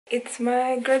It's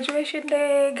my graduation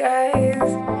day, guys.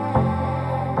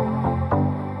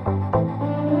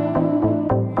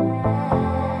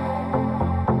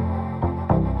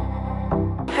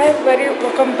 Hi everybody,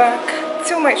 welcome back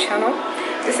to my channel.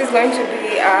 This is going to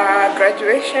be a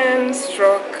graduation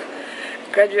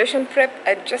prep.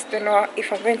 I just don't know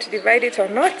if I'm going to divide it or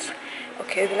not.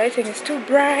 Okay, the lighting is too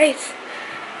bright.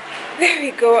 There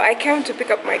we go. I came to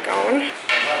pick up my gown.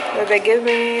 So they gave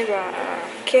me the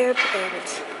cape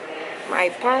and my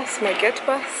pass, my gate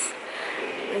pass,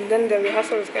 and then the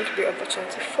rehearsal is going to be on the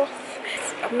 24th.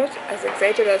 I'm not as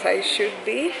excited as I should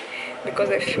be because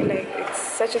I feel like it's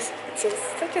such a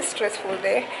stressful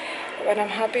day, but I'm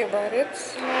happy about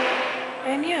it.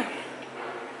 And yeah,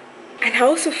 and I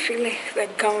also feel like the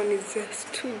gown is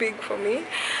just too big for me,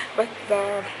 but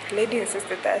the lady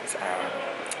insisted that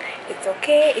it's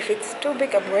okay if it's too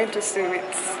big. I'm going to sew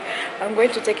it. I'm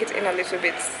going to take it in a little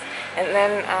bit, and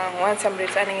then once I'm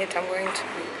returning it, I'm going to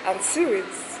unsew it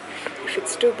if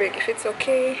it's too big. If it's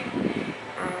okay,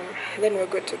 then we're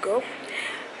good to go.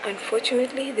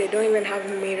 Unfortunately, they don't even have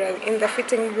mirrors in the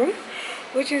fitting room,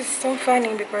 which is so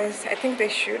funny because I think they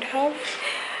should have,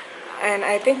 and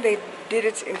I think they did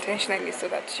it intentionally so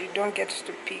that you don't get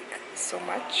to peek so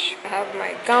much. I have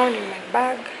my gown in my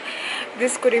bag.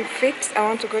 This couldn't fit. I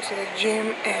want to go to the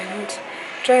gym and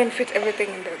try and fit everything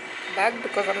in the bag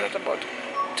because I'm not about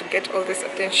to get all this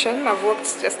attention. I've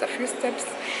walked just a few steps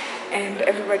and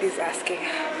everybody's asking.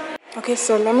 Okay,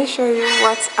 so let me show you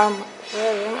what I'm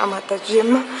wearing. I'm at the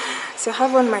gym. So I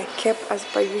have on my cape as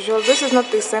per usual. This is not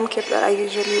the same cape that I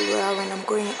usually wear when I'm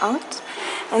going out.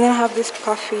 And then I have this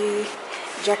puffy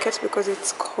jacket because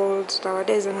it's cold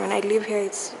nowadays, and when I live here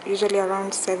it's usually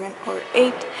around 7 or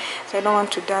 8, so I don't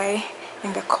want to die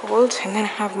in the cold. And then I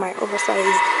have my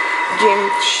oversized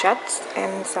gym shirts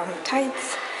and some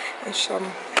tights and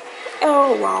some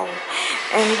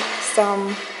and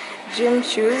some gym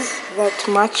shoes that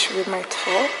match with my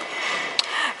top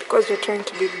because we're trying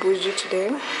to be bougie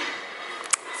today.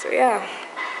 So yeah,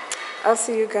 I'll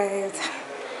see you guys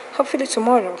hopefully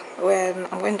tomorrow when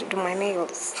I'm going to do my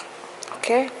nails.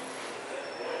 Okay.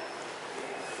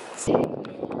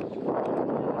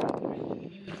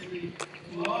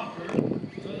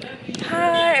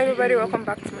 Hi everybody, welcome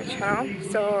back to my channel.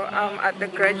 So I'm at the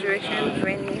graduation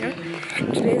venue.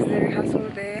 Today's the rehearsal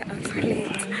day. I'm so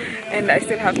late and I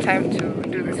still have time to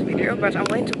do this video, but I'm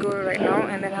going to go right now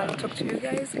and then I'll talk to you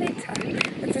guys later.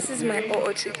 But this is my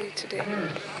OOTD today.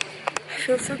 I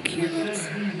feel so cute.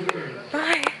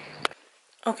 Bye.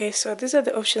 Okay, so these are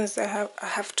the options that I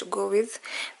have to go with.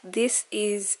 This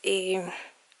is a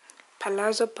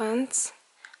palazzo pants.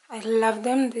 I love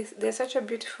them. They're such a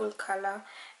beautiful color,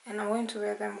 and I'm going to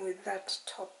wear them with that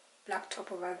top, black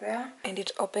top over there, and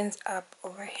it opens up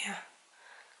over here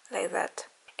like that.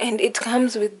 And it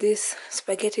comes with this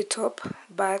spaghetti top,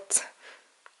 but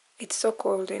it's so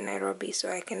cold in Nairobi, so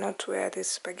I cannot wear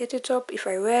this spaghetti top. If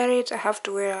I wear it, I have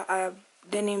to wear a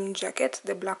denim jacket,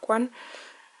 the black one,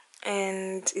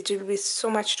 and it will be so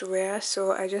much to wear.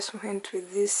 So I just went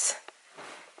with this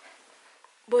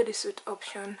bodysuit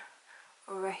option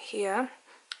over here.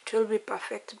 It will be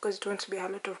perfect because it won't be a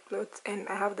lot of clothes, and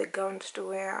I have the gowns to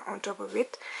wear on top of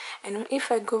it. And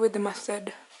if I go with the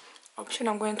mustard option,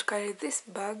 I'm going to carry this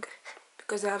bag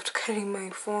because I have to carry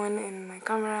my phone and my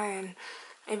camera and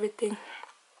everything,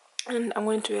 and I'm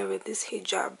going to wear with this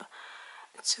hijab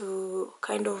to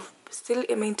kind of still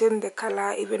maintain the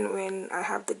color even when I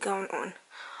have the gown on.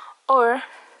 Or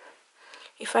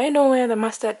if I don't wear the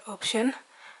mustard option,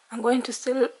 I'm going to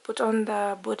still put on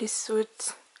the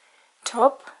bodysuit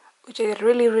top, which I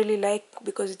really like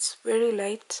because it's very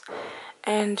light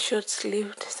and short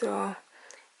sleeved, so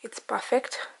it's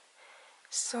perfect.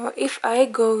 So if I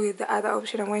go with the other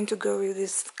option, I'm going to go with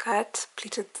this skirt,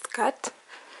 pleated skirt.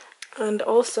 And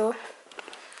also,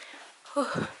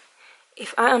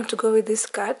 if I am to go with this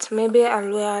skirt, maybe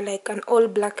I'll wear like an all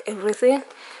black everything,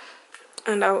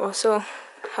 and I'll also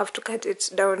have to cut it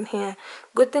down here.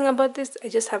 Good thing about this, I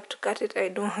just have to cut it, I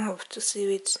don't have to sew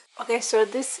it. Okay, so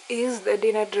this is the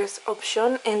dinner dress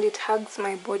option, and it hugs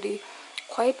my body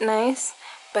quite nice,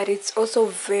 but it's also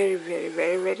very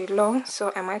long,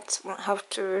 so I might have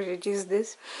to reduce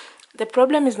this. The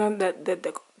problem is not that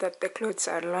the clothes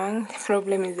are long. The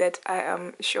problem is that I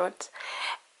am short.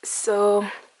 So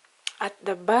at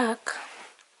the back,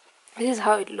 this is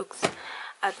how it looks.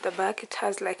 At the back, it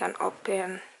has like an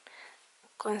open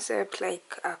concept,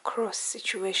 like a cross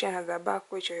situation at the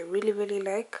back, which I really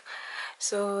like.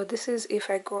 So this is if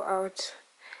I go out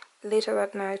later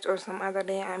that night or some other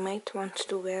day, I might want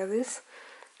to wear this,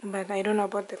 but I don't know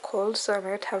about the cold, so I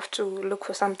might have to look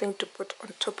for something to put on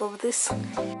top of this.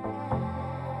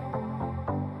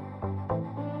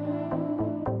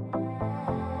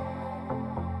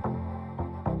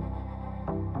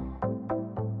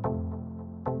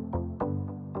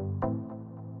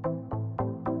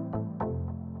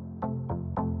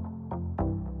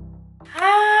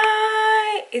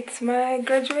 It's my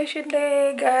graduation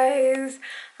day, guys.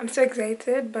 I'm so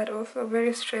excited but also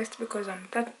very stressed because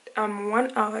I'm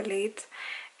 1 hour late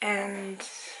and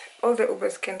all the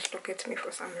Ubers can't locate me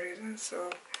for some reason.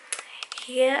 So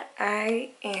here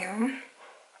I am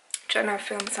trying to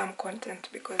film some content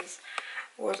because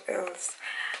what else?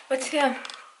 But yeah,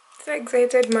 so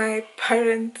excited. My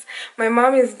parents, my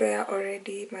mom is there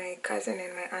already, my cousin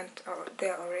and my aunt are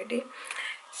there already.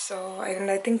 So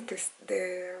I think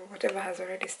the whatever has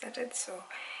already started. So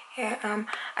yeah,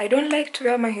 I don't like to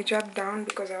wear my hijab down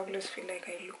because I always feel like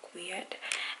I look weird.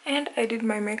 And I did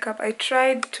my makeup. I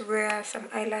tried to wear some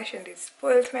eyelash and it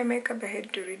spoiled my makeup. I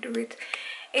had to redo it.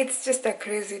 It's just a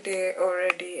crazy day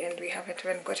already and we haven't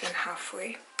even gotten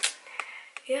halfway.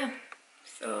 Yeah,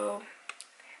 so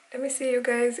let me see you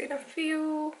guys in a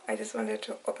few. I just wanted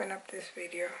to open up this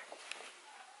video.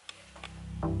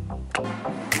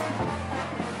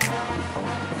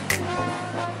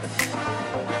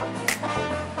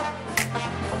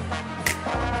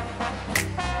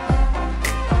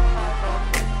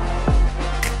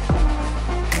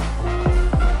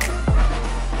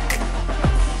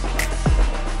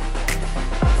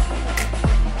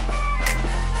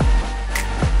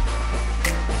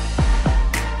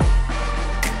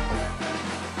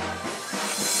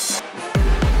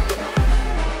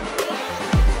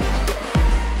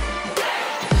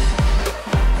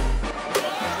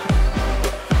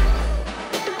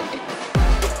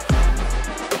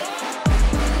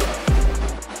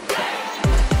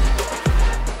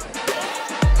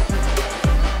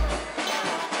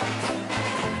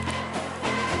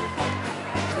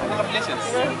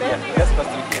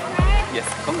 Yes,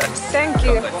 congrats. Thank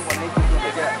you. Congrats.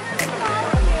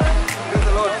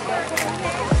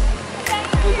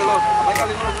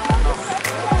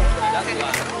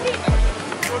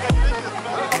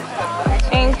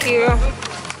 Thank you.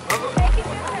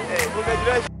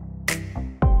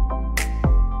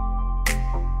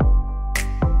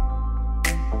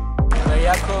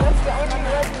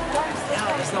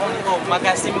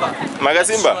 Magasimba.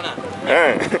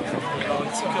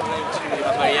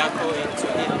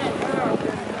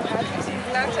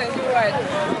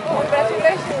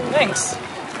 Congratulations. Thanks.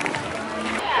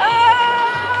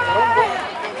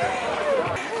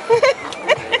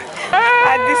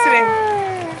 This ring.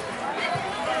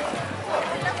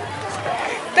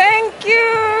 Thank you.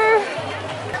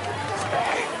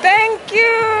 Thank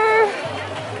you.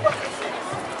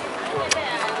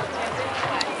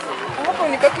 Hapo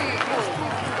nikaki.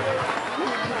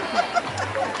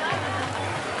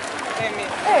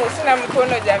 Sina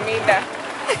mkono Jamila.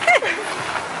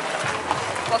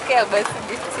 Pokea basi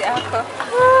gift yako.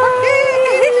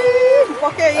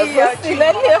 Pokea hii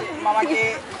ya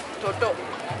mamake Toto.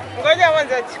 Ngoja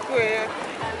kwanza achukue yote.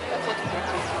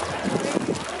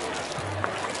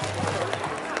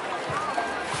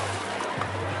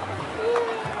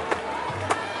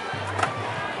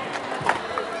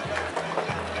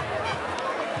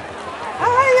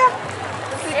 Haya.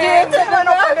 Sije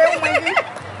tena kwa leo mwingi.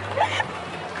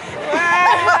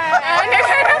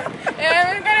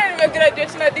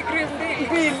 Graduate na degree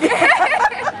mbili.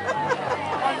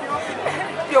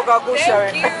 Pio kagusha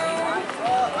wewe.